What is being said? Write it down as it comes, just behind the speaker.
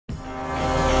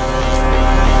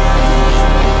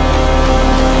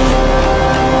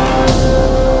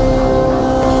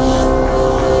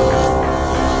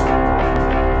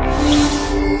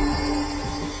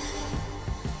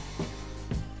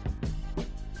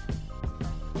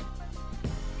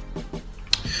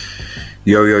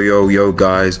Yo,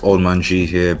 guys, Old Man G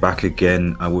here, back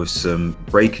again with some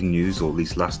breaking news, or at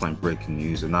least last time breaking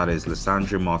news, and that is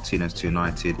Lisandro Martinez to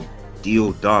United,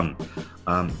 deal done.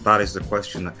 That is the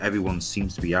question that everyone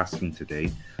seems to be asking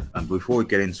today. And before we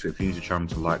get into it, if you're new to the channel,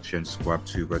 to like, share, and subscribe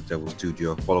to Red Devil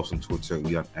Studio, follow us on Twitter,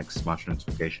 we on X, smash the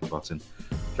notification button,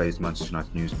 plays Manchester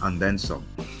United news, and then some.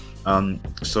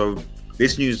 So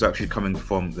this news is actually coming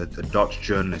from the Dutch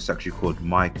journalist, actually called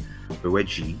Mike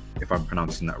Bewegi, if I'm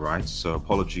pronouncing that right. So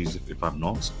apologies if I'm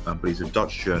not. But he's a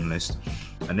Dutch journalist,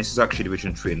 and this is actually the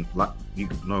original tweet. And like you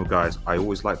know, guys, I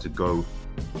always like to go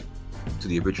to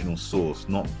the original source,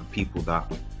 not the people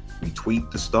that retweet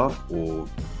the stuff or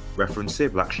reference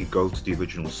it, but actually go to the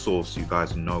original source so you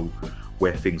guys know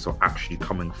where things are actually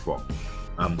coming from.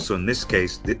 So in this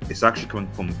case, it's actually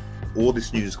coming from, all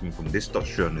this news is coming from this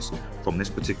Dutch journalist, from this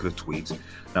particular tweet.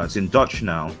 Now it's in Dutch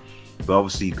now, but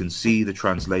obviously you can see the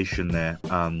translation there.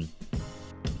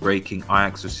 Breaking: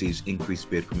 Ajax receives increased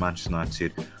bid from Manchester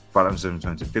United,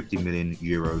 550 million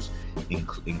euros,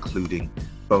 including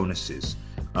bonuses.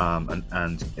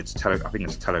 And it's I think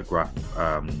it's Telegraph,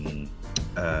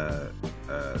 the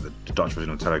Dutch version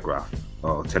of Telegraph,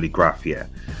 or Telegraph, yeah.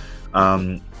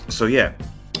 So yeah,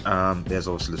 there's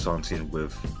also Lisandro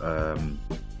with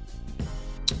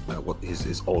what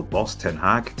his old boss, Ten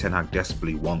Hag. Ten Hag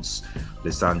desperately wants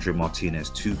Lisandro Martinez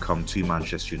to come to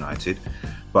Manchester United,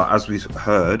 but as we've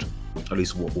heard, at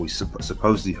least what we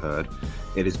supposedly heard,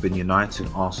 it has been United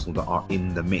and Arsenal that are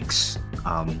in the mix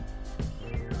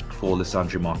for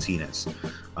Lisandro Martinez.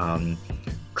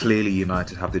 Clearly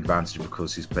United have the advantage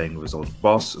because he's playing with his old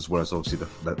boss, as well as obviously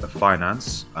the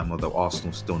finance, although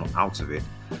Arsenal's still not out of it.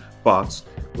 But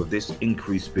with this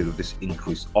increased bid, with this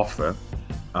increased offer,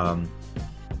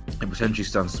 it potentially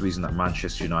stands to reason that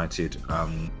Manchester United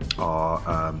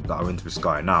are into this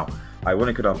guy. Now,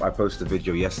 ironically enough, I posted a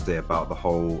video yesterday about the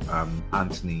whole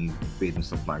Anthony bid and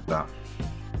stuff like that,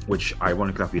 which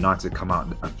ironically enough, United come out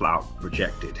and flat out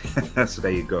rejected. So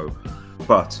there you go.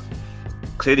 But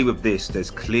clearly with this,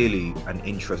 there's clearly an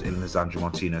interest in Lisandro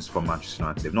Martinez from Manchester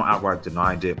United. They've not outright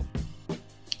denied it.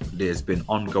 There's been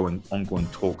ongoing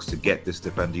talks to get this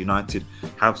defender. United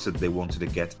have said they wanted to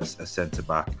get a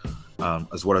centre-back,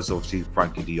 as well as obviously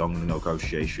Frankie de Jong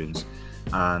negotiations.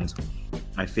 And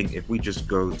I think if we just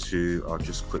go to, I'll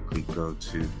just quickly go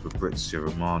to Fabrizio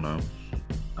Romano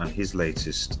and his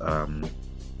latest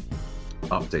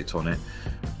update on it.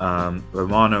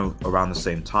 Romano, around the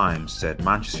same time, said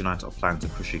Manchester United are planning to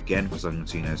push again for Lisandro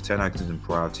Martinez. Ten Hag is in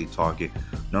priority target.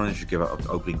 No one should give up the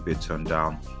opening bid turned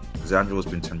down. Lisandro has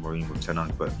been tempering with Ten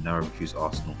Hag, but never refused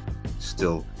Arsenal.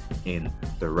 Still in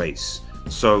the race.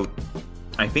 So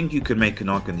I think you can make an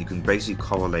argument. You can basically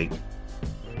correlate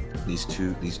these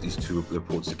two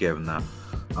reports together. In that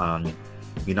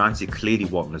United clearly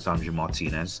want Lisandro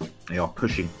Martinez. They are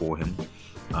pushing for him,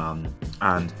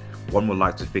 and one would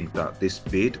like to think that this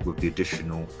bid with the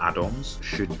additional add-ons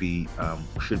should be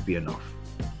enough.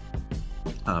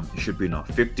 It should be enough.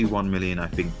 51 million, I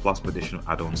think, plus additional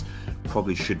add-ons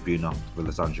probably should be enough for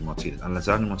Lisandro Martinez. And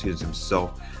Lisandro Martinez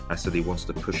himself has said he wants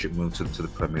to push it, move to the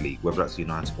Premier League, whether that's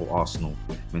United or Arsenal,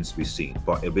 remains to be seen.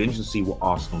 But it'll be interesting to see what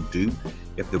Arsenal do,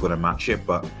 if they're going to match it.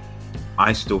 But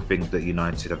I still think that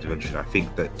United have to eventually. I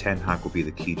think that Ten Hag will be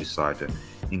the key decider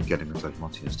in getting Lisandro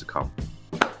Martinez to come.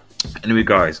 Anyway,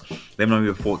 guys, let me know what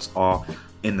your thoughts are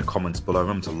in the comments below.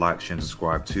 Remember to like, share, and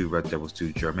subscribe to Red Devil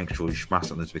Studio. Make sure you smash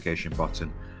that notification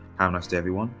button. Have a nice day,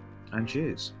 everyone, and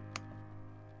cheers.